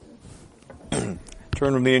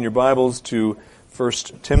Turn with me in your Bibles to 1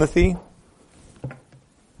 Timothy.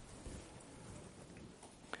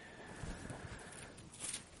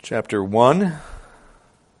 Chapter 1.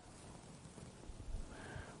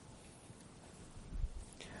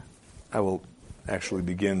 I will actually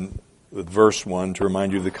begin with verse 1 to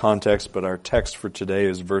remind you of the context, but our text for today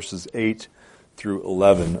is verses 8 through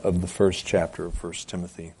 11 of the first chapter of 1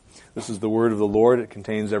 Timothy. This is the word of the Lord. It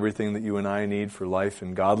contains everything that you and I need for life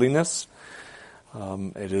and godliness.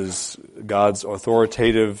 It is God's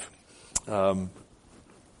authoritative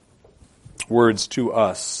words to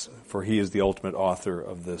us, for He is the ultimate author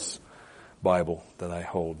of this Bible that I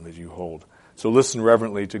hold and that you hold. So listen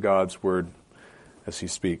reverently to God's word as He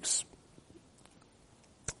speaks.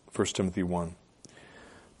 1 Timothy 1.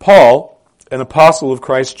 Paul, an apostle of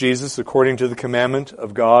Christ Jesus, according to the commandment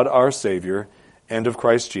of God our Savior, and of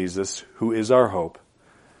Christ Jesus, who is our hope.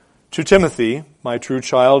 To Timothy, my true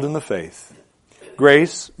child in the faith,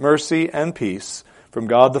 grace, mercy, and peace from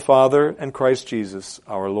God the Father and Christ Jesus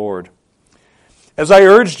our Lord. As I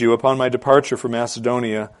urged you upon my departure from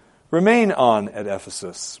Macedonia, remain on at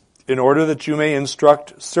Ephesus, in order that you may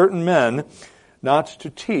instruct certain men not to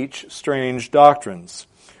teach strange doctrines,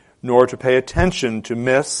 nor to pay attention to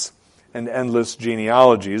myths and endless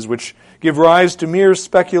genealogies, which give rise to mere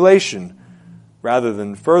speculation, rather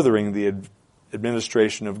than furthering the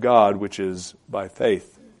administration of God, which is by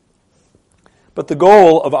faith. But the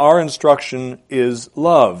goal of our instruction is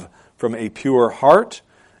love from a pure heart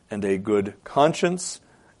and a good conscience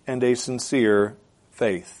and a sincere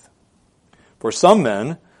faith. For some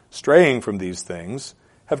men, straying from these things,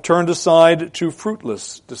 have turned aside to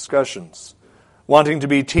fruitless discussions, wanting to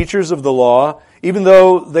be teachers of the law, even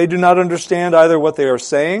though they do not understand either what they are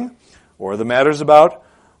saying or the matters about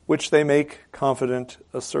which they make confident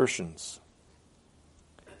assertions.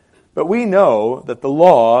 But we know that the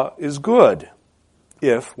law is good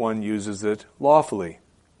if one uses it lawfully,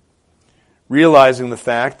 realizing the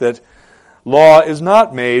fact that law is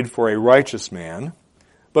not made for a righteous man,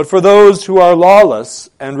 but for those who are lawless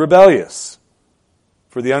and rebellious,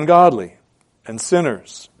 for the ungodly and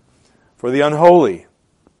sinners, for the unholy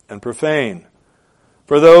and profane,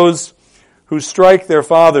 for those who strike their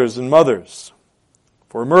fathers and mothers,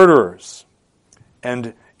 for murderers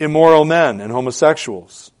and immoral men and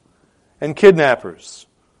homosexuals, and kidnappers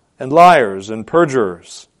and liars and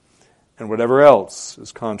perjurers, and whatever else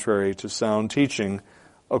is contrary to sound teaching,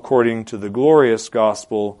 according to the glorious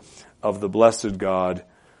gospel of the blessed God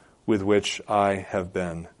with which I have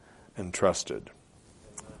been entrusted.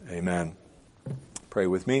 Amen. Pray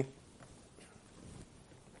with me.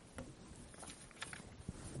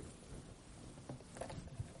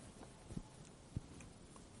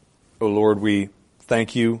 O Lord, we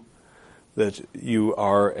thank you that you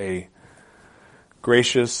are a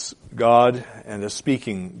gracious God and a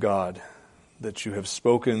speaking God, that you have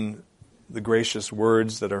spoken the gracious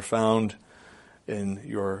words that are found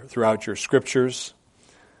throughout your scriptures,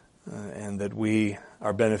 and that we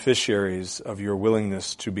are beneficiaries of your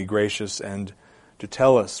willingness to be gracious and to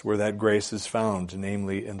tell us where that grace is found,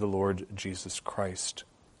 namely in the Lord Jesus Christ.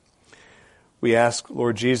 We ask,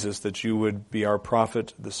 Lord Jesus, that you would be our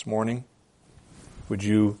prophet this morning. Would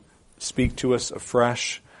you speak to us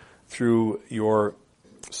afresh through your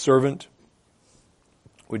servant?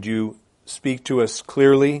 Would you speak to us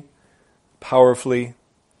clearly, powerfully?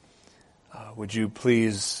 Would you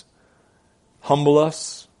please humble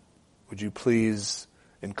us? Would you please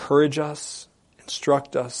encourage us,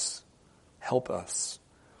 instruct us, help us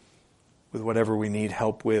with whatever we need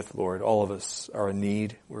help with, Lord? All of us are in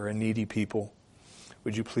need. We're a needy people.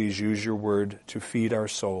 Would you please use your word to feed our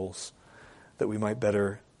souls that we might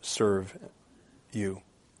better serve you?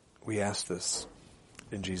 We ask this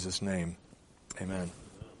in Jesus' name. Amen.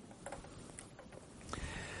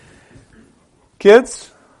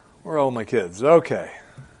 Kids? Where are all my kids? Okay.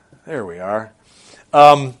 There we are.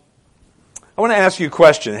 I want to ask you a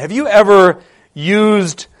question. Have you ever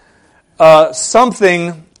used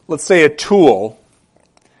something, let's say a tool,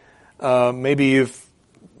 maybe you've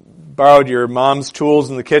borrowed your mom's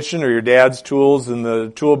tools in the kitchen or your dad's tools in the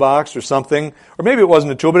toolbox or something, or maybe it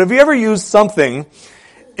wasn't a tool, but have you ever used something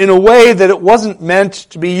in a way that it wasn't meant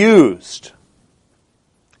to be used?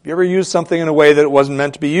 Have you ever used something in a way that it wasn't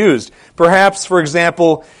meant to be used? Perhaps, for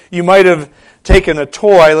example, you might have taken a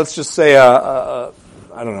toy, let's just say a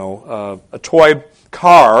toy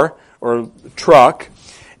car or truck,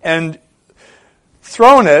 and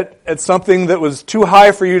thrown it at something that was too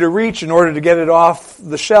high for you to reach in order to get it off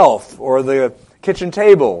the shelf or the kitchen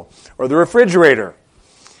table or the refrigerator,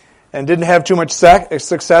 and didn't have too much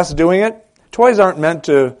success doing it. Toys aren't meant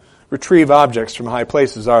to retrieve objects from high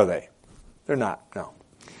places, are they? They're not,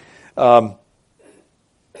 no.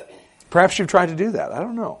 Perhaps you've tried to do that. I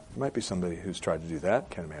don't know. There might be somebody who's tried to do that.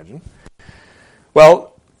 Can't imagine.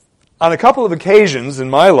 Well, on a couple of occasions in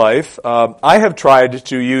my life, I have tried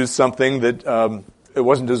to use something that it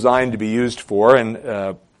wasn't designed to be used for and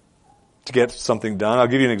to get something done. I'll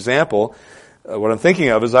give you an example. What I'm thinking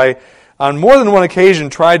of is I, on more than one occasion,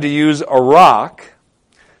 tried to use a rock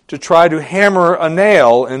to try to hammer a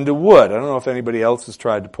nail into wood. I don't know if anybody else has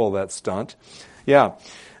tried to pull that stunt. Yeah.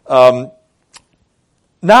 Not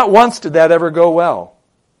once did that ever go well.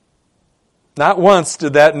 Not once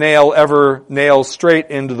did that nail ever nail straight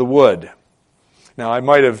into the wood. Now, I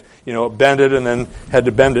might have, bent it and then had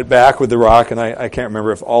to bend it back with the rock, and I can't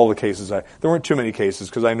remember if all the cases, there weren't too many cases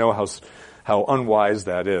because I know how unwise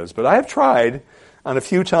that is. But I have tried on a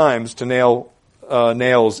few times to nail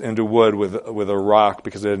nails into wood with a rock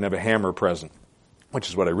because I didn't have a hammer present, which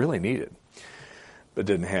is what I really needed, but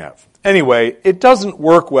didn't have. Anyway, it doesn't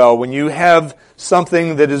work well when you have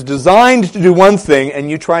something that is designed to do one thing and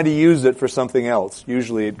you try to use it for something else.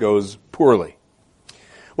 Usually it goes poorly.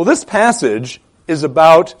 Well, this passage is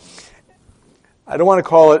about, I don't want to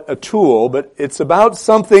call it a tool, but it's about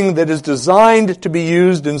something that is designed to be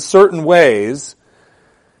used in certain ways,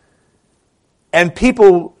 and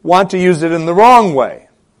people want to use it in the wrong way.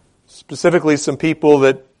 Specifically, some people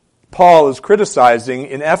that Paul is criticizing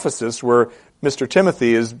in Ephesus, where Mr.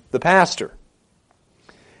 Timothy is the pastor.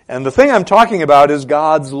 And the thing I'm talking about is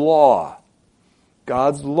God's law.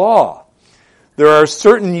 God's law. There are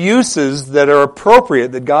certain uses that are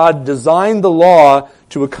appropriate that God designed the law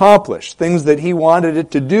to accomplish, things that He wanted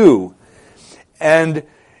it to do. And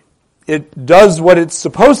it does what it's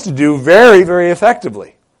supposed to do very, very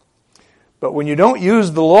effectively. But when you don't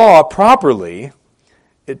use the law properly,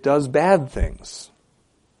 it does bad things.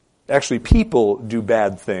 Actually, people do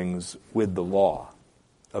bad things with the law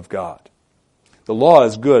of God. The law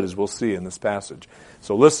is good, as we'll see in this passage.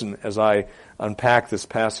 So listen as I unpack this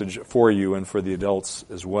passage for you and for the adults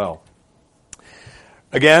as well.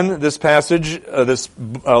 Again, this passage, epistle,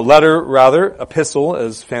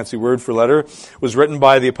 as fancy word for letter, was written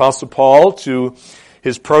by the Apostle Paul to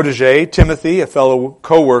his protege, Timothy, a fellow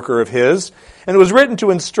co-worker of his. And it was written to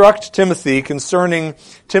instruct Timothy concerning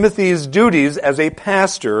Timothy's duties as a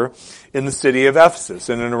pastor in the city of Ephesus,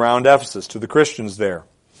 in and around Ephesus, to the Christians there.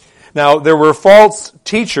 Now, there were false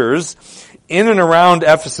teachers in and around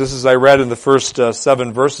Ephesus, as I read in the first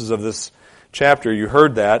 7 verses of this chapter. You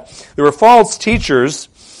heard that. There were false teachers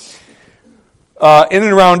in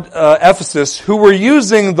and around Ephesus who were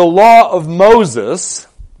using the law of Moses,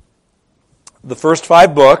 the first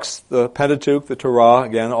 5 books, the Pentateuch, the Torah,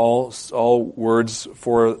 again, all words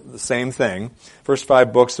for the same thing, first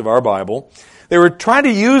 5 books of our Bible. They were trying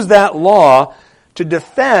to use that law to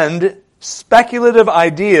defend speculative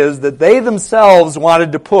ideas that they themselves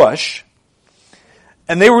wanted to push.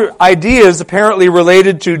 And they were ideas apparently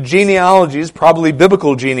related to genealogies, probably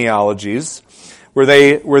biblical genealogies, where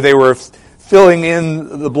they were filling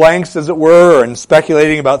in the blanks, as it were, and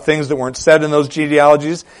speculating about things that weren't said in those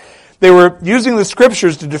genealogies. They were using the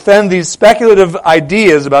Scriptures to defend these speculative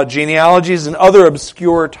ideas about genealogies and other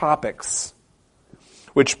obscure topics,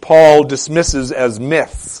 which Paul dismisses as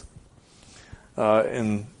myths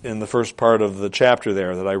in the first part of the chapter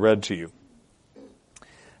there that I read to you.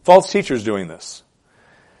 False teachers doing this.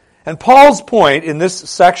 And Paul's point in this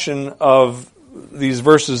section of these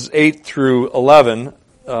verses 8 through 11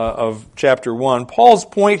 of chapter 1, Paul's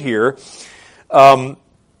point here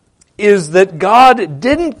is that God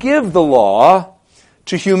didn't give the law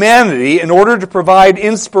to humanity in order to provide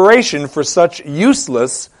inspiration for such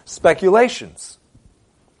useless speculations.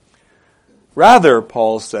 Rather,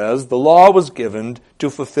 Paul says, the law was given to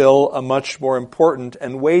fulfill a much more important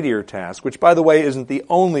and weightier task, which, by the way, isn't the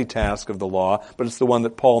only task of the law, but it's the one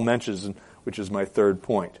that Paul mentions, which is my third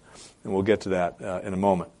point. And we'll get to that in a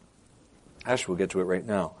moment. Actually, we'll get to it right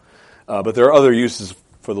now. But there are other uses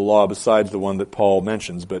for the law besides the one that Paul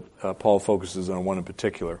mentions, but Paul focuses on one in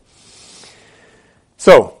particular.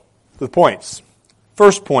 So, the points.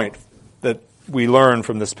 First point that we learn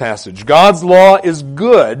from this passage. God's law is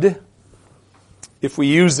good if we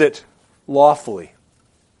use it lawfully.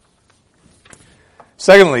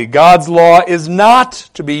 Secondly, God's law is not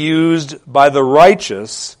to be used by the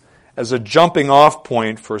righteous as a jumping-off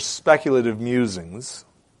point for speculative musings.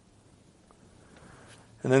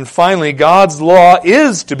 And then finally, God's law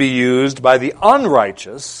is to be used by the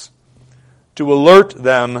unrighteous to alert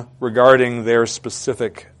them regarding their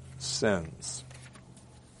specific sins.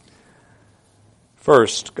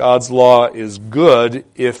 First, God's law is good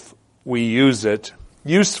if we use it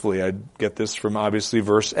usefully. I get this from, obviously,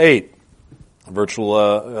 verse 8. A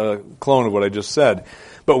virtual clone of what I just said.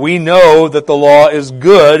 But we know that the law is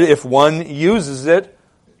good if one uses it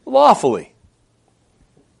lawfully.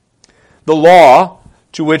 The law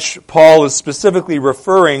to which Paul is specifically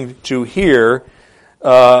referring to here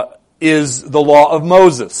is the law of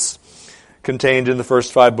Moses, contained in the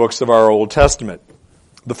first 5 books of our Old Testament.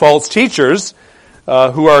 The false teachers,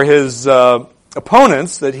 who are his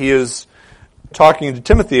opponents that he is talking to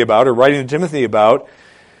Timothy about, or writing to Timothy about,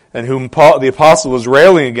 and whom Paul, the apostle, was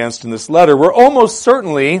railing against in this letter, were almost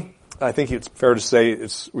certainly, I think it's fair to say,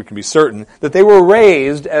 we can be certain, that they were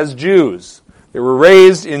raised as Jews. They were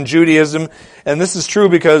raised in Judaism, and this is true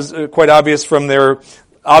because, quite obvious from their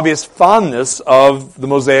obvious fondness of the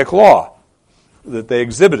Mosaic Law that they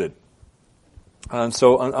exhibited. And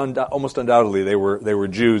so, almost undoubtedly, they were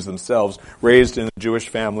Jews themselves, raised in a Jewish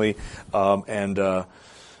family, and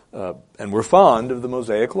were fond of the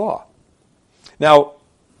Mosaic Law. Now,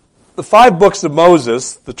 the 5 books of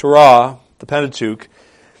Moses, the Torah, the Pentateuch,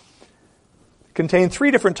 contain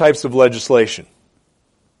 3 different types of legislation.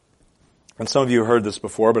 And some of you have heard this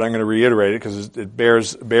before, but I'm going to reiterate it because it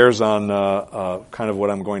bears on kind of what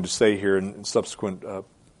I'm going to say here in subsequent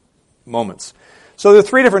moments. So there are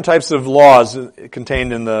 3 different types of laws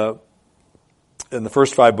contained in the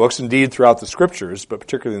first 5 books, indeed throughout the Scriptures, but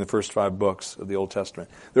particularly in the first 5 books of the Old Testament.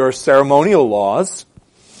 There are ceremonial laws,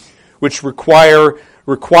 which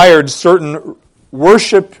required certain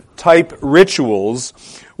worship-type rituals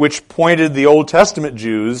which pointed the Old Testament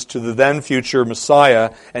Jews to the then future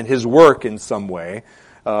Messiah and his work in some way,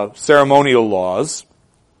 ceremonial laws.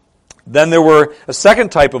 Then there were a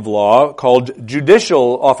second type of law called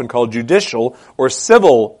judicial, often called judicial or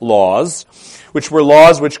civil laws, which were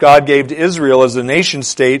laws which God gave to Israel as a nation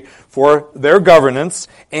state for their governance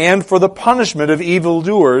and for the punishment of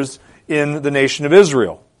evildoers in the nation of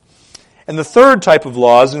Israel. And the third type of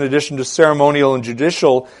laws, in addition to ceremonial and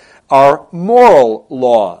judicial, are moral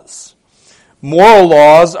laws. Moral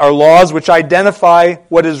laws are laws which identify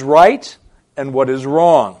what is right and what is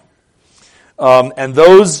wrong. And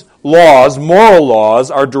those laws, moral laws,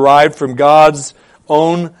 are derived from God's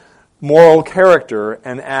own moral character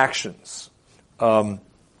and actions. Now,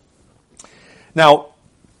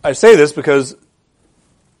 I say this because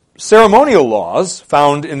ceremonial laws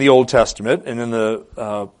found in the Old Testament, and in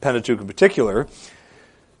the Pentateuch in particular,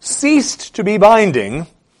 ceased to be binding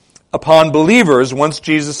upon believers once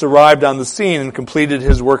Jesus arrived on the scene and completed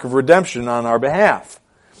his work of redemption on our behalf.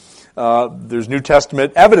 There's New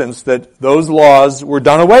Testament evidence that those laws were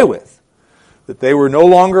done away with, that they were no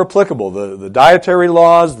longer applicable. The dietary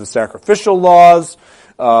laws, the sacrificial laws,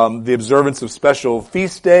 the observance of special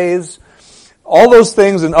feast days, all those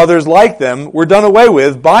things and others like them were done away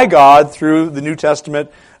with by God through the New Testament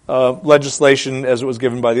legislation as it was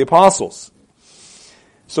given by the apostles.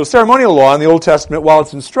 So ceremonial law in the Old Testament, while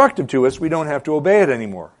it's instructive to us, we don't have to obey it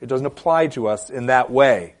anymore. It doesn't apply to us in that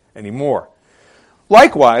way anymore.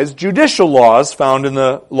 Likewise, judicial laws found in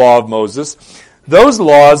the law of Moses, those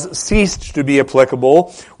laws ceased to be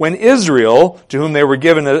applicable when Israel, to whom they were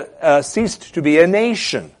given, ceased to be a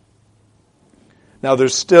nation. Now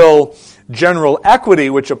there's still general equity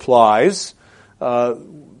which applies.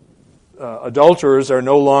 Adulterers are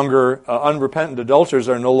no longer, unrepentant adulterers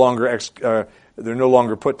are no longer, they're no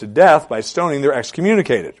longer put to death by stoning, they're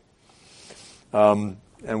excommunicated. And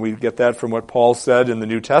we get that from what Paul said in the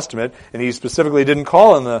New Testament, and he specifically didn't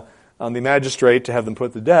call on the magistrate to have them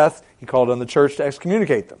put to death. He called on the church to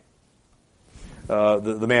excommunicate them.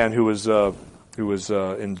 The man who was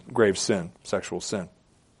in grave sin, sexual sin.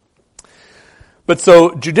 But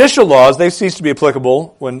so judicial laws, they ceased to be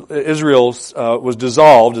applicable when Israel was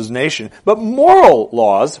dissolved as a nation. But moral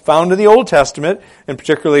laws found in the Old Testament, and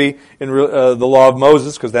particularly in the law of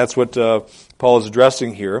Moses, because that's what Paul is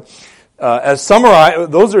addressing here, as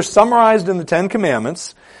summarized, those are summarized in the Ten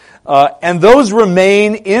Commandments, and those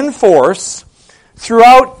remain in force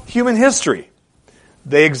throughout human history.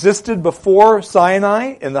 They existed before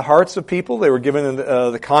Sinai in the hearts of people. They were given in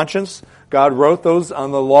the conscience. God wrote those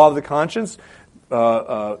on the law of the conscience.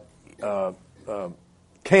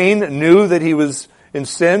 Cain knew that he was in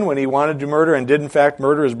sin when he wanted to murder and did in fact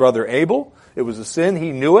murder his brother Abel. It was a sin.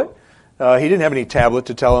 He knew it. He didn't have any tablet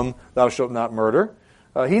to tell him, "Thou shalt not murder."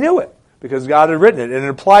 He knew it because God had written it, and it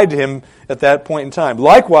applied to him at that point in time.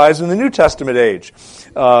 Likewise, in the New Testament age,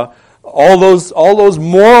 all those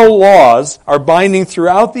moral laws are binding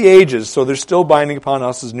throughout the ages, so they're still binding upon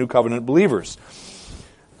us as New Covenant believers.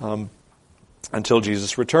 Until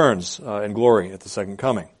Jesus returns in glory at the second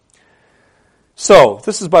coming. So,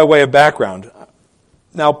 this is by way of background.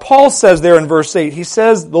 Now, Paul says there in verse 8, he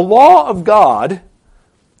says, the law of God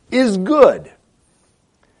is good.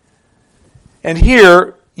 And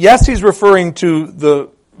here, yes, he's referring to the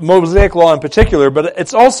Mosaic law in particular, but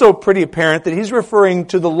it's also pretty apparent that he's referring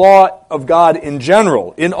to the law of God in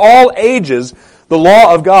general. In all ages, the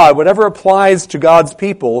law of God, whatever applies to God's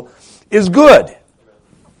people, is good.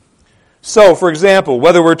 So, for example,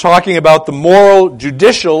 whether we're talking about the moral,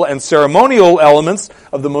 judicial, and ceremonial elements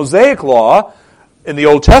of the Mosaic law in the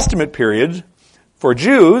Old Testament period, for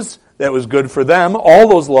Jews, that was good for them. All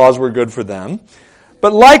those laws were good for them.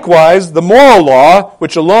 But likewise, the moral law,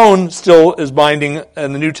 which alone still is binding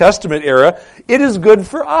in the New Testament era, it is good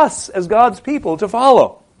for us as God's people to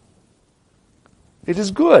follow. It is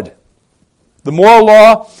good. The moral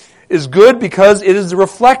law is good because it is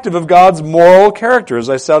reflective of God's moral character, as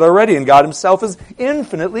I said already, and God himself is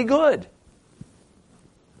infinitely good.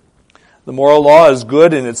 The moral law is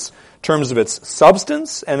good in its terms of its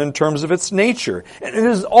substance and in terms of its nature. And it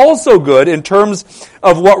is also good in terms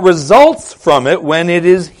of what results from it when it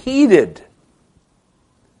is heeded.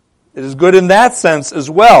 It is good in that sense as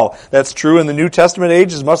well. That's true in the New Testament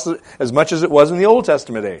age as much as it was in the Old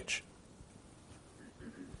Testament age.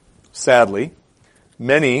 Sadly,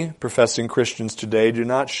 many professing Christians today do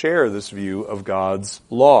not share this view of God's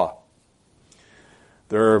law.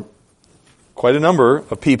 There are quite a number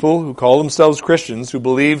of people who call themselves Christians who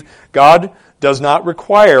believe God does not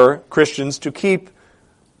require Christians to keep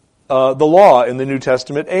the law in the New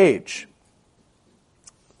Testament age.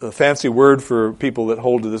 The fancy word for people that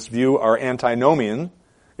hold to this view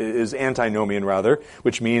is antinomian,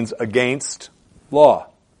 which means against law.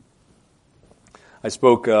 I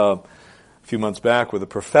spoke a few months back with a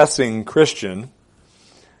professing Christian.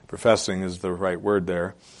 Professing is the right word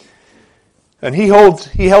there. And he held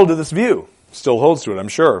to this view. Still holds to it, I'm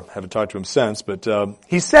sure. Haven't talked to him since, but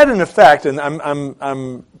he said in effect, and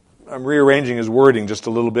I'm rearranging his wording just a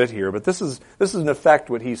little bit here, but this is in effect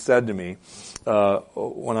what he said to me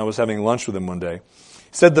when I was having lunch with him one day. He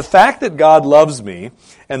said, "The fact that God loves me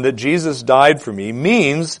and that Jesus died for me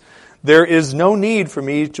means there is no need for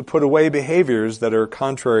me to put away behaviors that are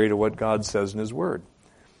contrary to what God says in His Word."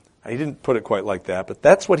 He didn't put it quite like that, but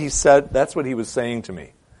that's what he said. That's what he was saying to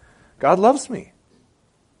me. God loves me.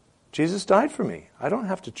 Jesus died for me. I don't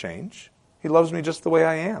have to change. He loves me just the way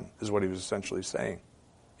I am, is what he was essentially saying.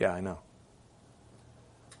 Yeah, I know.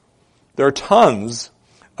 There are tons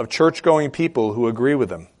of church-going people who agree with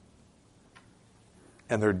him.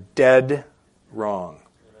 And they're dead wrong.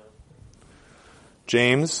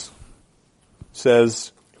 James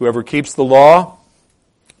says, whoever keeps the law,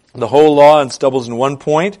 the whole law, and stumbles in one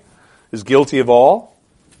point is guilty of all.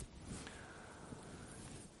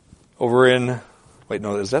 Over in... Wait,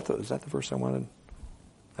 no, is that the verse I wanted?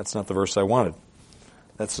 That's not the verse I wanted.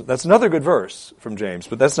 That's another good verse from James,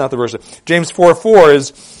 but that's not the verse. James 4:4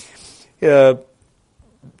 is,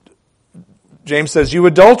 James says, "You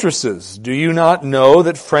adulteresses, do you not know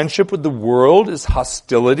that friendship with the world is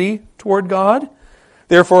hostility toward God?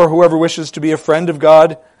 Therefore, whoever wishes to be a friend of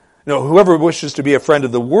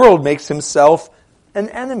the world makes himself an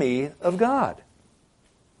enemy of God."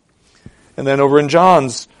 And then over in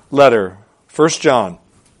John's letter, 1 John,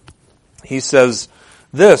 he says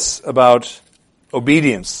this about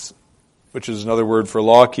obedience, which is another word for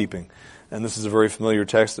law keeping. And this is a very familiar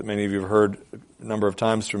text that many of you have heard a number of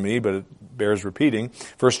times from me, but it bears repeating.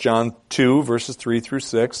 1 John 2, verses 3 through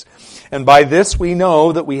 6. "And by this we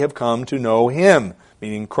know that we have come to know Him,"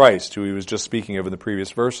 meaning Christ, who he was just speaking of in the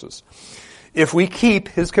previous verses, "if we keep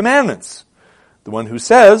His commandments. The one who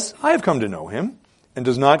says, 'I have come to know Him,' and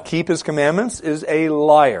does not keep His commandments is a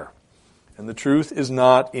liar, and the truth is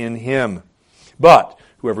not in him. But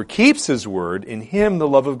whoever keeps His word, in him the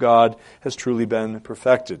love of God has truly been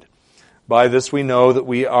perfected. By this we know that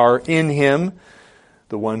we are in Him.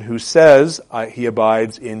 The one who says he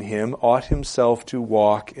abides in Him ought himself to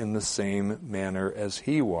walk in the same manner as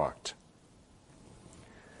He walked."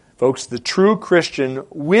 Folks, the true Christian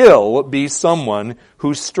will be someone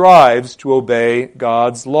who strives to obey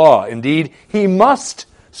God's law. Indeed, he must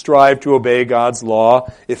strive to obey God's law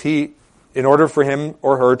in order for him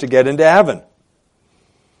or her to get into heaven.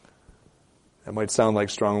 That might sound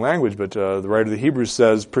like strong language, but the writer of the Hebrews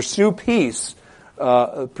says, pursue peace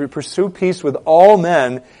with all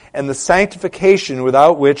men and the sanctification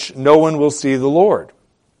without which no one will see the Lord.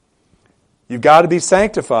 You've got to be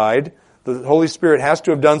sanctified. The Holy Spirit has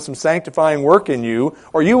to have done some sanctifying work in you,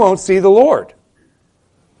 or you won't see the Lord.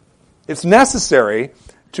 It's necessary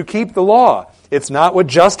to keep the law. It's not what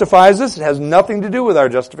justifies us. It has nothing to do with our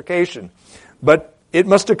justification. But it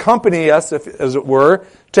must accompany us, as it were,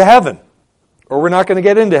 to heaven, or we're not going to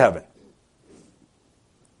get into heaven.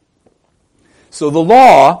 So the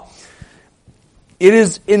law It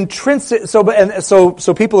is intrinsic.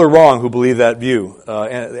 So people are wrong who believe that view,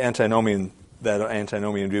 antinomian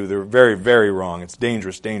view. They're very, very wrong. It's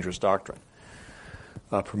dangerous doctrine,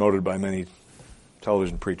 promoted by many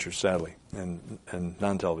television preachers, sadly, and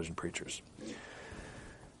non-television preachers.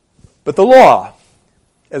 But the law,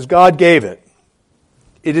 as God gave it,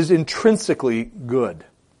 it is intrinsically good.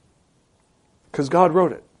 Because God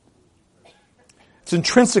wrote it. It's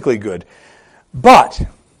intrinsically good. But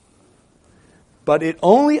it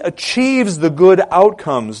only achieves the good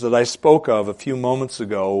outcomes that I spoke of a few moments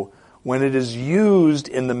ago when it is used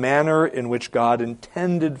in the manner in which God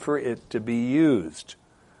intended for it to be used.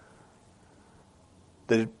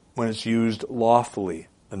 When it's used lawfully,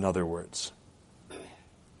 in other words.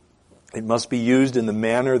 It must be used in the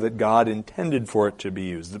manner that God intended for it to be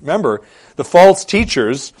used. Remember, the false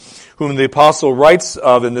teachers, whom the apostle writes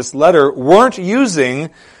of in this letter, weren't using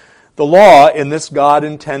the law in this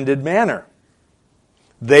God-intended manner.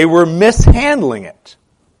 They were mishandling it.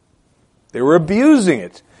 They were abusing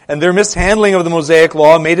it. And their mishandling of the Mosaic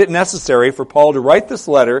law made it necessary for Paul to write this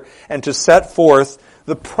letter and to set forth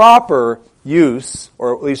the proper use,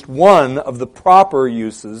 or at least one of the proper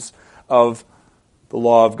uses of the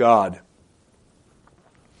law of God.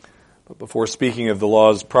 But before speaking of the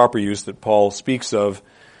law's proper use that Paul speaks of,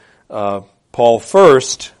 Paul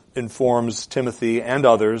first informs Timothy and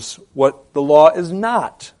others what the law is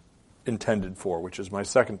not intended for, which is my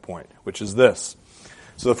second point, which is this.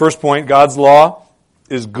 So the first point, God's law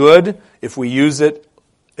is good if we use it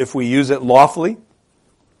lawfully.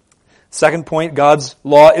 Second point, God's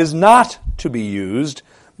law is not to be used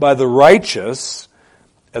by the righteous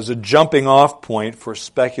as a jumping off point for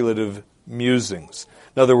speculative musings.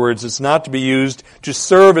 In other words, it's not to be used to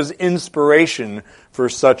serve as inspiration for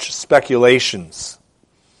such speculations.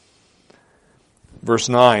 Verse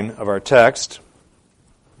 9 of our text.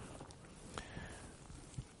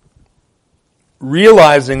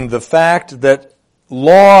 Realizing the fact that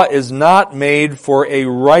law is not made for a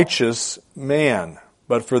righteous man,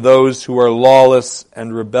 but for those who are lawless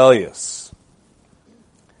and rebellious.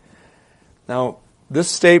 Now, this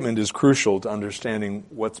statement is crucial to understanding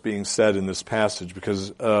what's being said in this passage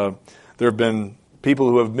because there have been people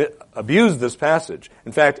who have abused this passage.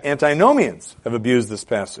 In fact, antinomians have abused this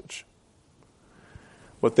passage.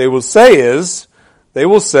 What they will say is,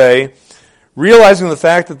 realizing the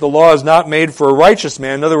fact that the law is not made for a righteous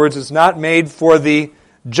man, in other words, it's not made for the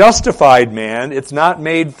justified man, it's not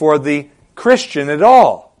made for the Christian at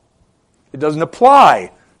all. It doesn't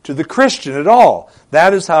apply to the Christian at all.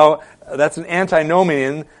 That's an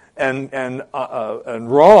antinomian and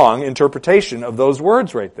wrong interpretation of those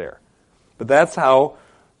words right there. But that's how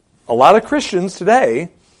a lot of Christians today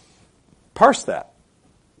parse that.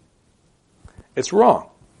 It's wrong.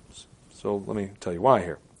 So let me tell you why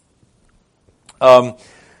here.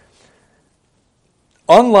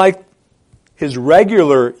 Unlike his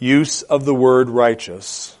regular use of the word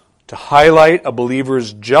righteous to highlight a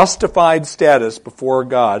believer's justified status before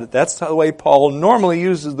God, that's the way Paul normally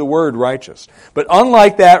uses the word righteous. But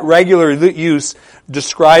unlike that regular use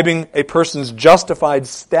describing a person's justified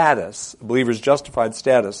status, a believer's justified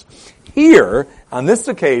status, here, on this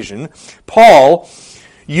occasion, Paul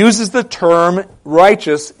uses the term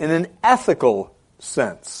righteous in an ethical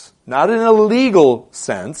sense. Not in a legal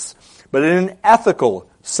sense, but in an ethical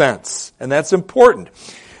sense. And that's important.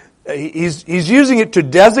 He's using it to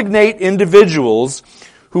designate individuals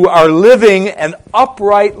who are living an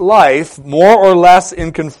upright life more or less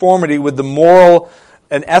in conformity with the moral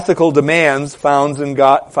and ethical demands found in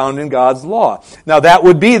God's law. Now that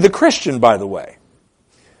would be the Christian, by the way.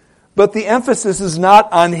 But the emphasis is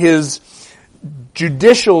not on his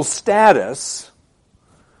judicial status,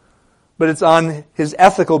 but it's on his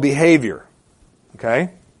ethical behavior.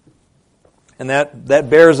 Okay? And that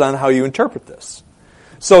bears on how you interpret this.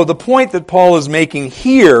 So the point that Paul is making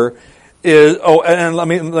here is, and let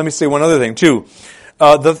me say one other thing too.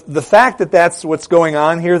 The fact that that's what's going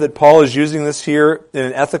on here, that Paul is using this here in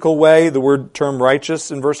an ethical way, the term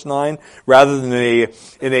righteous in verse 9, rather than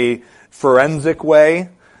in a forensic way,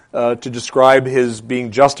 to describe his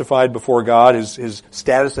being justified before God, his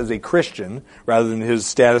status as a Christian, rather than his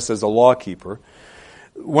status as a lawkeeper.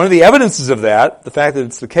 One of the evidences of that, the fact that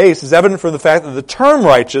it's the case, is evident from the fact that the term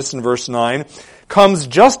righteous in verse 9 comes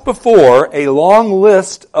just before a long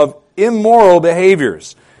list of immoral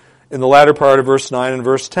behaviors in the latter part of verse 9 and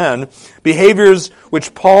verse 10, behaviors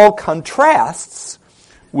which Paul contrasts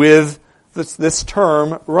with this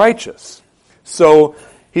term righteous. So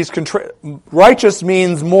righteous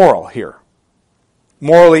means moral here,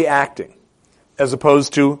 morally acting, as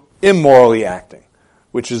opposed to immorally acting,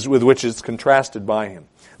 with which is contrasted by him.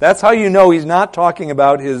 That's how you know he's not talking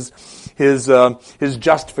about his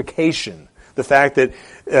justification. The fact that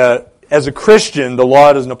as a Christian, the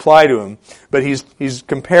law doesn't apply to him, but he's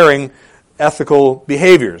comparing ethical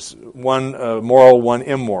behaviors, one moral, one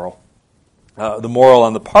immoral. The moral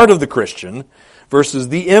on the part of the Christian versus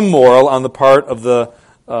the immoral on the part of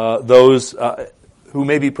those who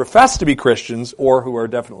maybe profess to be Christians or who are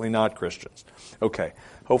definitely not Christians. Okay,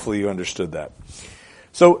 hopefully you understood that.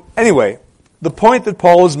 So anyway, the point that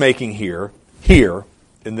Paul is making here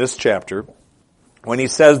in this chapter, when he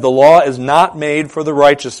says the law is not made for the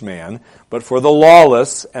righteous man, but for the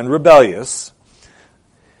lawless and rebellious,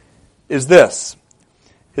 is this.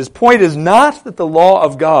 His point is not that the law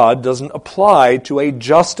of God doesn't apply to a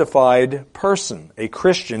justified person, a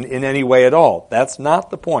Christian, in any way at all. That's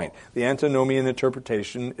not the point. The antinomian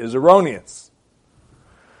interpretation is erroneous.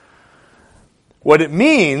 What it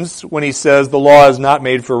means when he says the law is not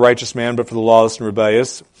made for a righteous man, but for the lawless and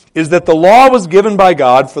rebellious, is that the law was given by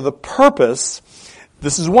God for the purpose,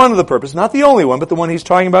 this is one of the purposes, not the only one, but the one he's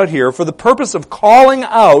talking about here, for the purpose of calling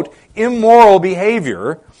out immoral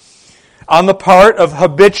behavior on the part of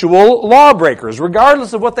habitual lawbreakers,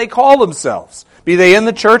 regardless of what they call themselves, be they in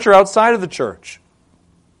the church or outside of the church.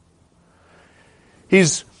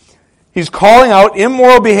 He's calling out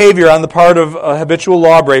immoral behavior on the part of habitual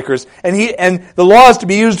lawbreakers, and the law is to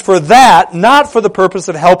be used for that, not for the purpose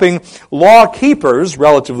of helping law keepers,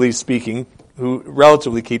 relatively speaking, who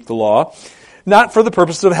relatively keep the law, not for the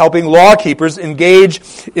purpose of helping law keepers engage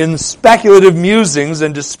in speculative musings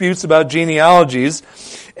and disputes about genealogies,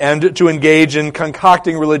 and to engage in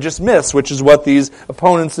concocting religious myths, which is what these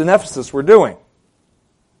opponents in Ephesus were doing.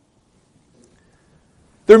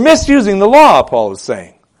 They're misusing the law, Paul is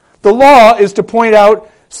saying. The law is to point out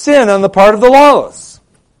sin on the part of the lawless.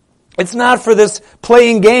 It's not for this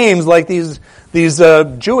playing games like these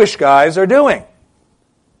Jewish guys are doing.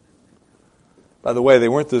 By the way,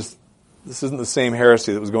 this isn't the same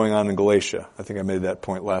heresy that was going on in Galatia. I think I made that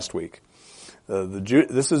point last week.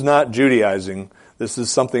 This is not Judaizing. This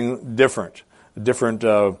is something different, a different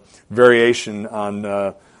variation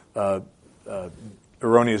on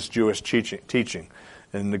erroneous Jewish teaching.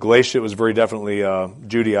 In the Galatia, it was very definitely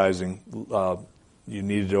Judaizing. You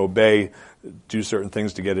needed to obey, do certain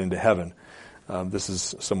things to get into heaven. This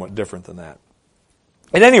is somewhat different than that.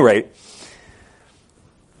 At any rate,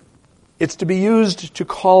 it's to be used to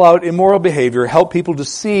call out immoral behavior, help people to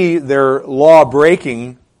see their law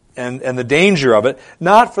breaking and the danger of it,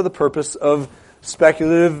 not for the purpose of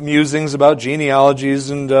speculative musings about genealogies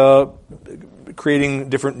and creating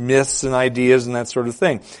different myths and ideas and that sort of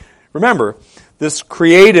thing. Remember, this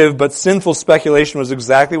creative but sinful speculation was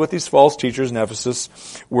exactly what these false teachers in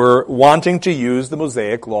Ephesus were wanting to use the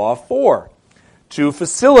Mosaic Law for, to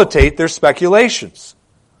facilitate their speculations.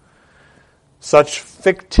 Such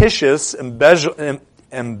fictitious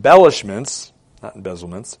embellishments, not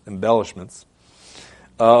embezzlements, embellishments,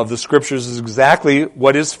 of the Scriptures is exactly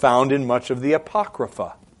what is found in much of the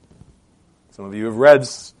Apocrypha. Some of you have read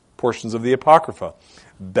portions of the Apocrypha.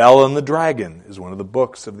 Bel and the Dragon is one of the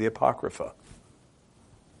books of the Apocrypha,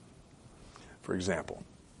 for example.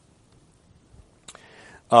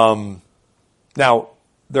 Now,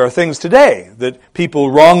 there are things today that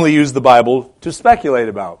people wrongly use the Bible to speculate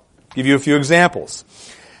about. I'll give you a few examples.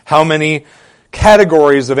 How many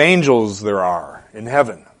categories of angels there are in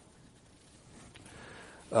heaven.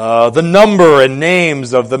 The number and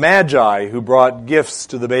names of the Magi who brought gifts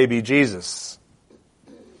to the baby Jesus.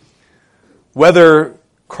 Whether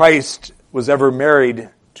Christ was ever married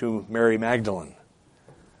to Mary Magdalene.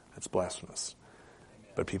 That's blasphemous.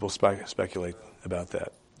 But people speculate about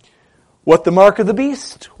that. What the mark of the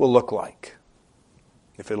beast will look like.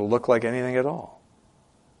 If it'll look like anything at all.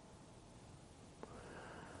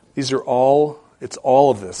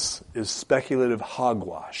 All of this is speculative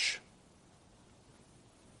hogwash.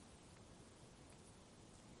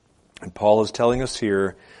 And Paul is telling us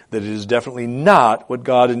here that it is definitely not what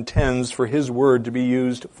God intends for His Word to be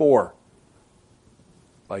used for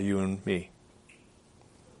by you and me.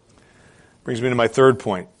 Brings me to my third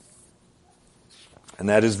point, and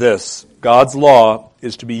that is this. God's law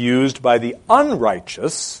is to be used by the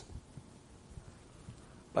unrighteous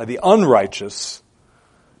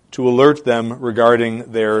to alert them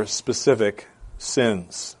regarding their specific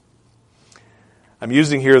sins. I'm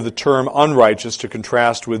using here the term unrighteous to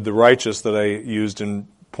contrast with the righteous that I used in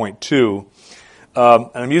point 2. And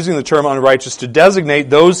I'm using the term unrighteous to designate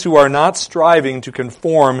those who are not striving to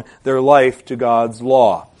conform their life to God's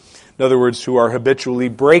law. In other words, who are habitually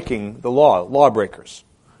breaking the law, lawbreakers.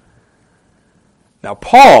 Now,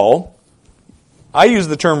 Paul, I use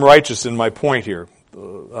the term righteous in my point here.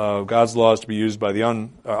 God's law is to be used by the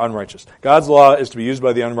unrighteous. God's law is to be used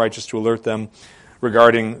by the unrighteous to alert them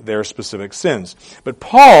regarding their specific sins. But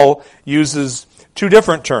Paul uses two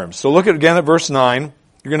different terms. So look again at verse 9.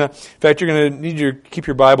 You're going to need to keep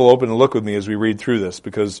your Bible open and look with me as we read through this,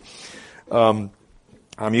 because I'm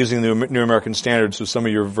using the New American Standard, so some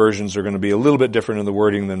of your versions are going to be a little bit different in the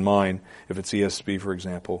wording than mine, if it's ESV, for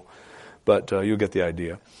example. But you'll get the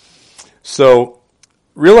idea. So,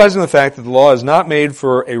 realizing the fact that the law is not made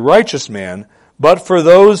for a righteous man, but for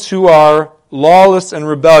those who are lawless and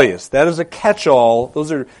rebellious. That is a catch-all.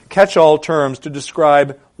 Those are catch-all terms to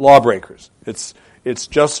describe lawbreakers. It's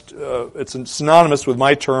synonymous with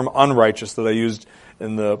my term unrighteous that I used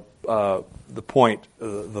in the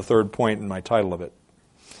third point in my title of it.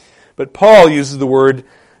 But Paul uses the word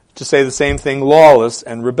to say the same thing, lawless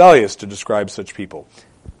and rebellious, to describe such people.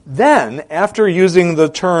 Then, after using the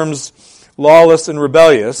terms lawless and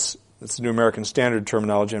rebellious, that's the New American Standard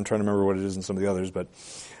terminology. I'm trying to remember what it is in some of the others, but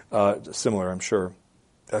similar, I'm sure.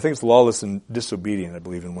 I think it's lawless and disobedient, I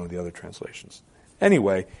believe, in one of the other translations.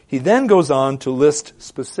 Anyway, he then goes on to list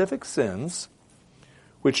specific sins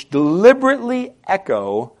which deliberately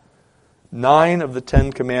echo 9 of the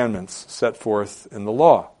 10 commandments set forth in the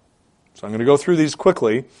law. So I'm going to go through these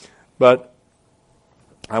quickly, but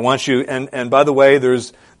I want you, and by the way,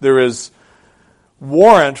 there is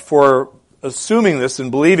warrant for assuming this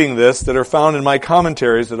and believing this that are found in my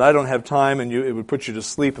commentaries that I don't have time, and it would put you to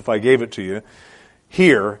sleep if I gave it to you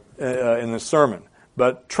here in the sermon.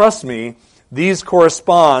 But trust me, these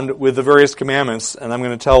correspond with the various commandments, and I'm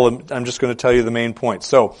just going to tell you the main points.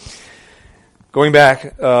 So, going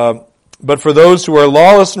back, but for those who are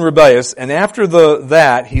lawless and rebellious, and after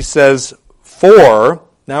that he says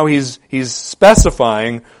now he's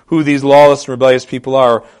specifying who these lawless and rebellious people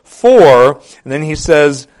are. And then he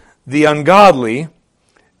says the ungodly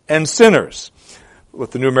and sinners.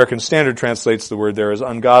 What the New American Standard translates the word there as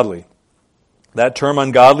ungodly. That term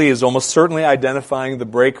ungodly is almost certainly identifying the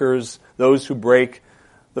breakers, those who break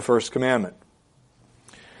the first commandment.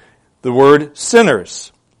 The word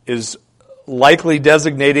sinners is likely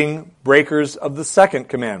designating breakers of the second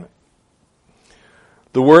commandment.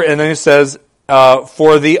 And then he says,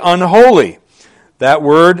 for the unholy. That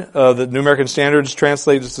word, the New American Standards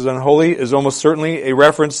translate this as unholy, is almost certainly a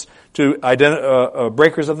reference to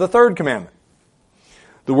breakers of the third commandment.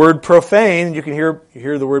 The word profane, you can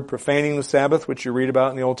hear the word profaning the Sabbath, which you read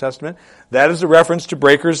about in the Old Testament. That is a reference to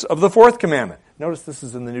breakers of the fourth commandment. Notice this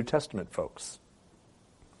is in the New Testament, folks.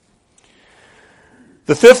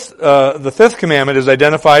 The fifth commandment is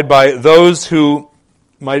identified by those who,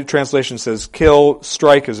 my translation says kill,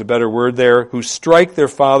 strike is a better word there, who strike their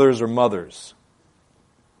fathers or mothers.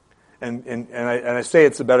 And I say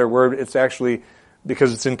it's a better word, it's actually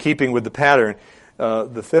because it's in keeping with the pattern.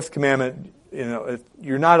 The fifth commandment,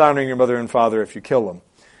 you're not honoring your mother and father if you kill them.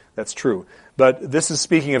 That's true. But this is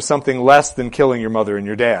speaking of something less than killing your mother and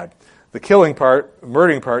your dad. The killing part,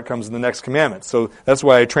 murdering part, comes in the next commandment. So that's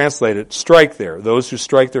why I translate it, strike there, those who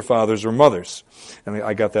strike their fathers or mothers. And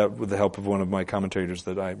I got that with the help of one of my commentators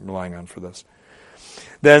that I'm relying on for this.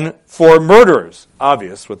 Then, for murderers,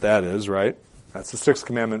 obvious what that is, right? That's the sixth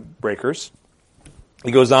commandment breakers.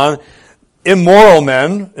 He goes on, immoral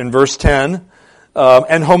men, in verse 10,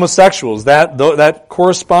 and homosexuals. That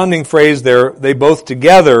corresponding phrase there, they both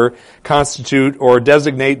together constitute or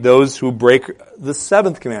designate those who break the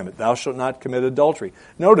seventh commandment. Thou shalt not commit adultery.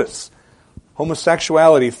 Notice,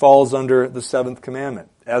 homosexuality falls under the seventh commandment,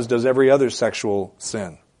 as does every other sexual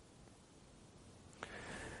sin.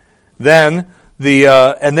 Then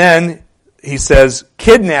he says,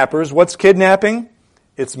 kidnappers. What's kidnapping?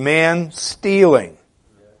 It's man stealing.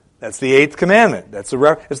 That's the eighth commandment.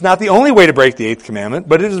 It's not the only way to break the eighth commandment,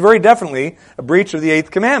 but it is very definitely a breach of the eighth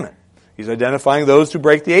commandment. He's identifying those who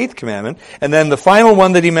break the eighth commandment. And then the final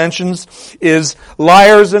one that he mentions is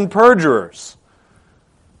liars and perjurers.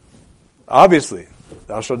 Obviously,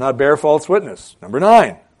 thou shalt not bear false witness. Number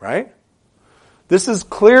 9, right? This is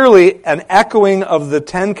clearly an echoing of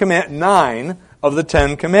the 9 of the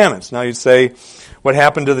 10 commandments. Now you say, what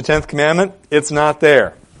happened to the 10th commandment? It's not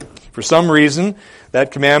there. For some reason,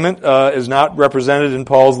 that commandment is not represented in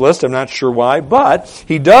Paul's list. I'm not sure why, but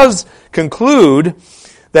he does conclude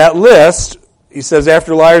that list. He says,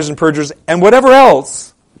 after liars and perjurers, and whatever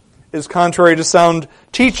else is contrary to sound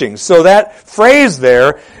teaching. So that phrase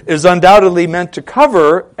there is undoubtedly meant to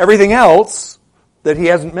cover everything else that he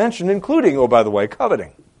hasn't mentioned, including, oh, by the way,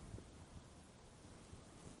 coveting.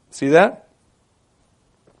 See that?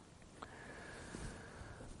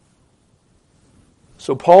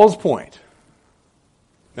 So Paul's point,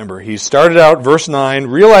 remember, he started out, verse 9,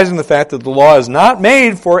 realizing the fact that the law is not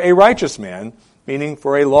made for a righteous man, meaning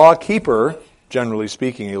for a law keeper, generally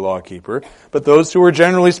speaking a law keeper, but those who are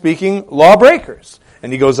generally speaking lawbreakers.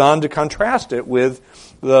 And he goes on to contrast it with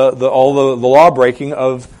the law breaking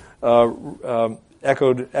of echoing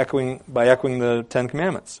the Ten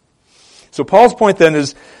Commandments. So Paul's point then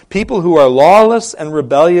is people who are lawless and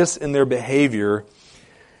rebellious in their behavior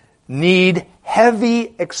need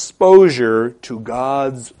heavy exposure to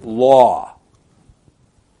God's law.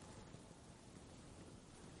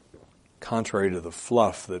 Contrary to the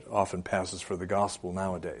fluff that often passes for the gospel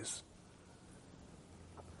nowadays.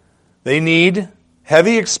 They need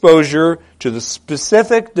heavy exposure to the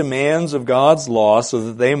specific demands of God's law so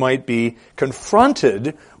that they might be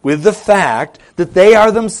confronted with the fact that they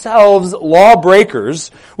are themselves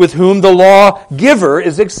lawbreakers with whom the lawgiver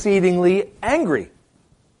is exceedingly angry.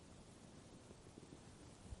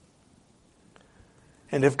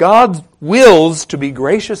 And if God wills to be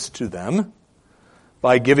gracious to them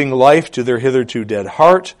by giving life to their hitherto dead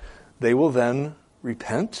heart, they will then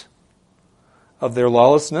repent of their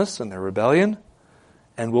lawlessness and their rebellion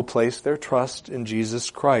and will place their trust in Jesus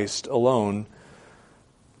Christ alone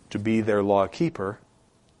to be their law keeper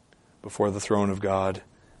before the throne of God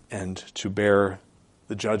and to bear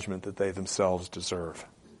the judgment that they themselves deserve.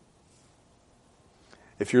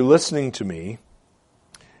 If you're listening to me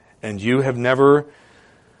and you have never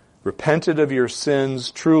repented of your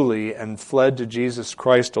sins truly and fled to Jesus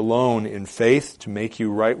Christ alone in faith to make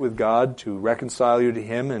you right with God, to reconcile you to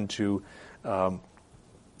Him, and to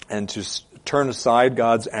turn aside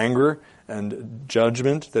God's anger and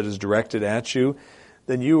judgment that is directed at you,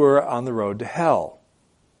 then you are on the road to hell.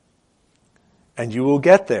 And you will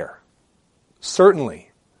get there,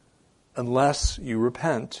 certainly, unless you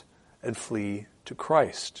repent and flee to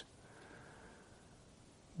Christ.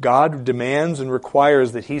 God demands and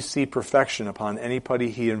requires that He see perfection upon anybody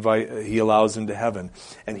He allows into heaven.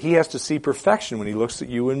 And He has to see perfection when He looks at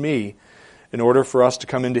you and me in order for us to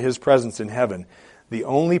come into His presence in heaven. The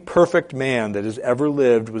only perfect man that has ever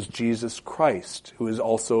lived was Jesus Christ, who is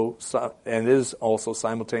also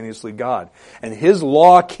simultaneously God. And His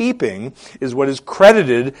law keeping is what is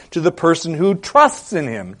credited to the person who trusts in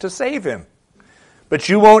Him to save him. But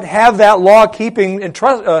you won't have that law keeping and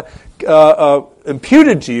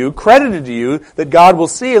imputed to you, credited to you, that God will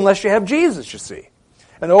see unless you have Jesus, you see.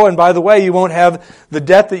 And by the way, you won't have the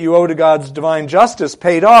debt that you owe to God's divine justice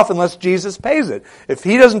paid off unless Jesus pays it. If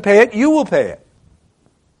He doesn't pay it, you will pay it.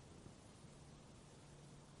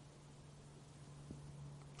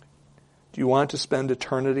 Do you want to spend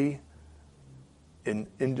eternity in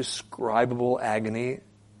indescribable agony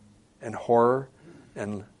and horror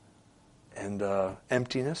and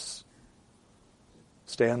emptiness?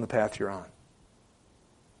 Stay on the path you're on.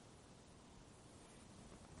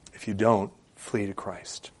 If you don't, flee to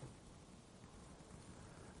Christ.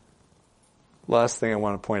 Last thing I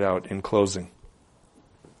want to point out in closing.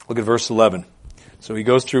 Look at verse 11. So he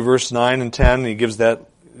goes through verse 9 and 10, and he gives that.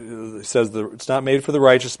 It says it's not made for the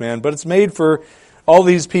righteous man, but it's made for all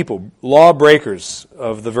these people, lawbreakers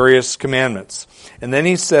of the various commandments. And then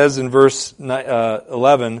he says in verse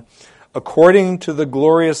 11, according to the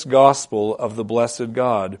glorious gospel of the blessed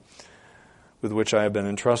God with which I have been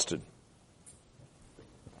entrusted.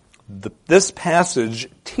 This passage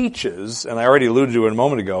teaches, and I already alluded to it a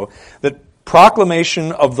moment ago, that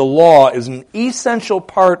proclamation of the law is an essential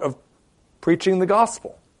part of preaching the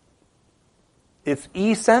gospel. It's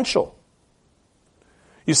essential.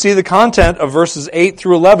 You see, the content of verses 8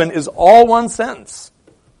 through 11 is all one sentence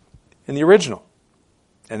in the original.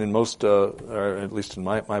 And in most, or at least in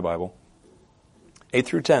my Bible, 8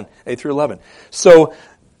 through 10, 8 through 11. So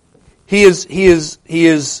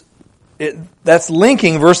that's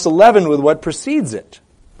linking verse 11 with what precedes it.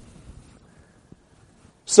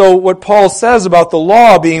 So what Paul says about the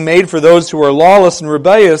law being made for those who are lawless and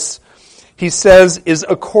rebellious, he says, is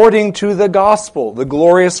according to the gospel, the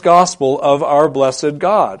glorious gospel of our blessed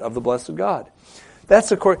God, of the blessed God.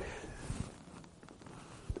 That's according.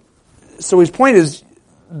 So his point is,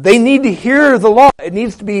 they need to hear the law. It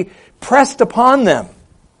needs to be pressed upon them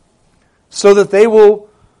so that they will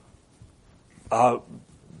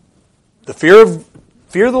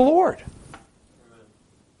fear the Lord.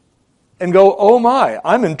 And go, oh my,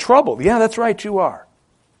 I'm in trouble. Yeah, that's right, you are.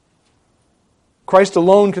 Christ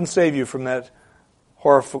alone can save you from that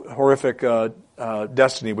horrific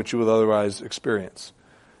destiny which you would otherwise experience.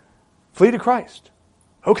 Flee to Christ.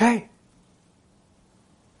 Okay.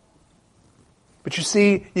 But you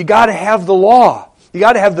see, you got to have the law. You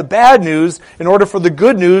got to have the bad news in order for the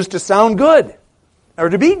good news to sound good, or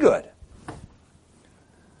to be good.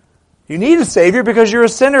 You need a Savior because you're a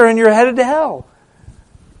sinner and you're headed to hell,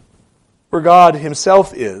 where God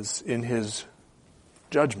Himself is in His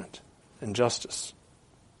judgment and justice.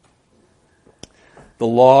 The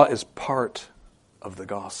law is part of the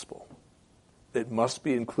gospel. It must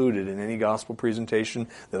be included in any gospel presentation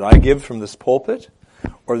that I give from this pulpit,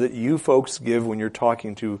 or that you folks give when you're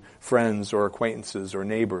talking to friends or acquaintances or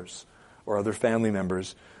neighbors or other family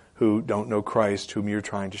members who don't know Christ, whom you're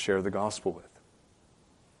trying to share the gospel with.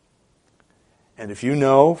 And if you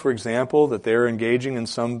know, for example, that they're engaging in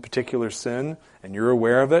some particular sin and you're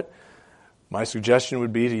aware of it, my suggestion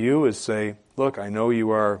would be to you is say, look, I know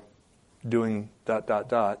you are doing ... You're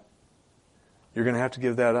going to have to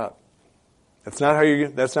give that up. That's not how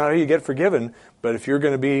you get forgiven, but if you're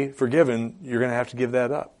going to be forgiven, you're going to have to give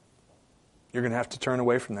that up. You're going to have to turn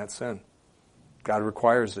away from that sin. God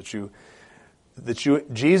requires that you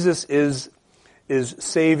Jesus is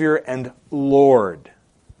Savior and Lord.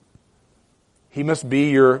 He must be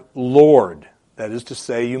your Lord. That is to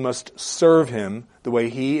say, you must serve Him the way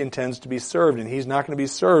He intends to be served. And He's not going to be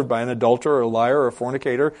served by an adulterer or a liar or a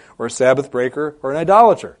fornicator or a Sabbath breaker or an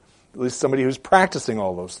idolater. At least somebody who's practicing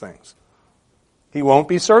all those things. He won't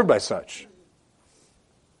be served by such.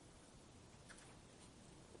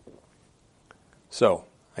 So,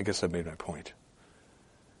 I guess I've made my point.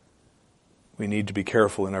 We need to be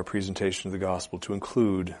careful in our presentation of the gospel to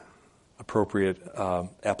include appropriate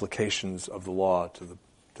applications of the law to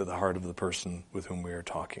the heart of the person with whom we are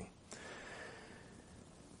talking.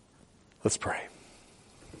 Let's pray.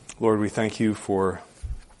 Lord, we thank you for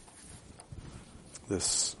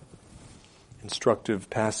this instructive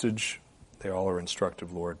passage. They all are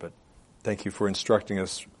instructive, Lord, but thank you for instructing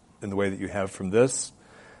us in the way that you have from this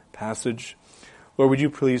passage. Lord, would you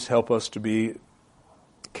please help us to be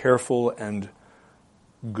careful and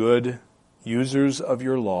good users of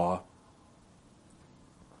your law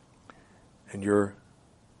and your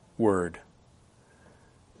word.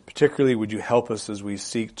 Particularly, would you help us as we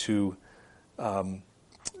seek to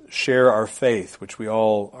share our faith, which we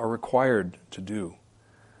all are required to do.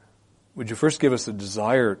 Would you first give us a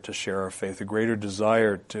desire to share our faith, a greater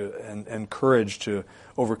desire to and courage to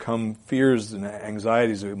overcome fears and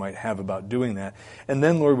anxieties that we might have about doing that. And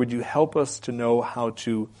then, Lord, would you help us to know how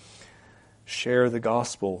to share the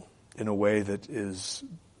gospel in a way that is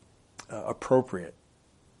appropriate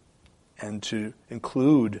and to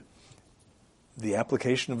include the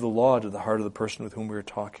application of the law to the heart of the person with whom we are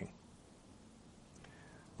talking.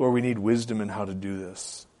 Lord, we need wisdom in how to do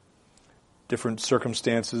this. Different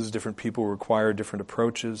circumstances, different people require different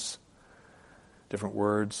approaches, different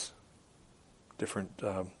words, different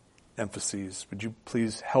emphases. Would you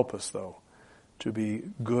please help us, though, to be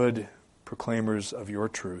good proclaimers of your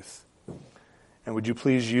truth? And would you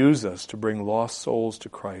please use us to bring lost souls to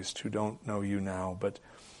Christ who don't know you now, but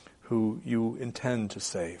who you intend to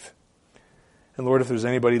save? And Lord, if there's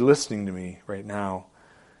anybody listening to me right now,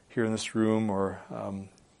 here in this room or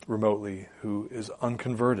remotely, who is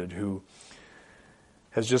unconverted, who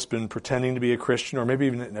has just been pretending to be a Christian, or maybe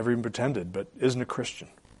even never even pretended, but isn't a Christian,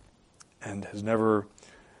 and has never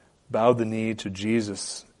bowed the knee to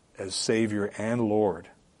Jesus as Savior and Lord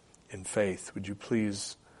in faith, would you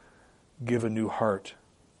please give a new heart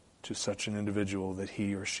to such an individual that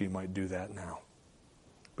he or she might do that now?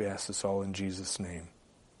 We ask this all in Jesus' name.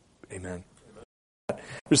 Amen.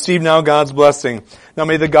 Receive now God's blessing. Now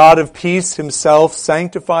may the God of peace himself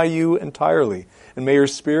sanctify you entirely, and may your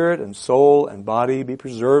spirit and soul and body be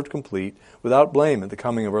preserved complete, without blame, at the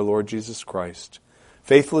coming of our Lord Jesus Christ.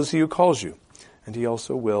 Faithful is he who calls you, and he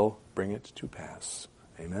also will bring it to pass.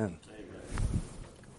 Amen. Amen.